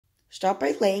Start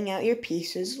by laying out your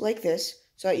pieces like this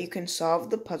so that you can solve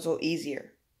the puzzle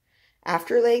easier.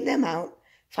 After laying them out,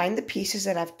 find the pieces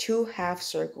that have two half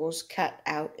circles cut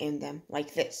out in them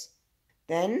like this.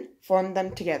 Then form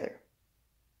them together.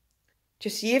 To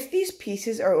see if these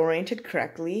pieces are oriented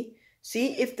correctly,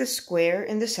 see if the square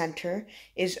in the center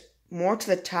is more to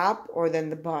the top or than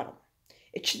the bottom.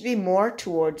 It should be more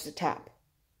towards the top.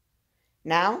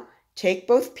 Now, take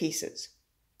both pieces.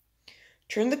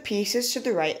 Turn the pieces to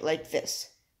the right like this.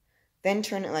 Then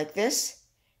turn it like this,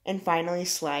 and finally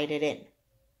slide it in.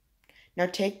 Now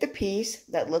take the piece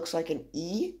that looks like an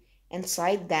E and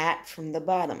slide that from the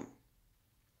bottom.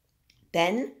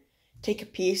 Then, take a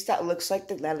piece that looks like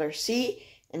the letter C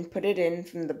and put it in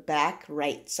from the back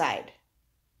right side.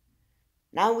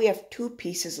 Now we have two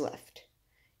pieces left.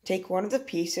 Take one of the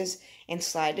pieces and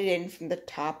slide it in from the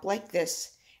top like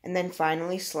this, and then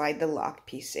finally slide the locked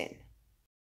piece in.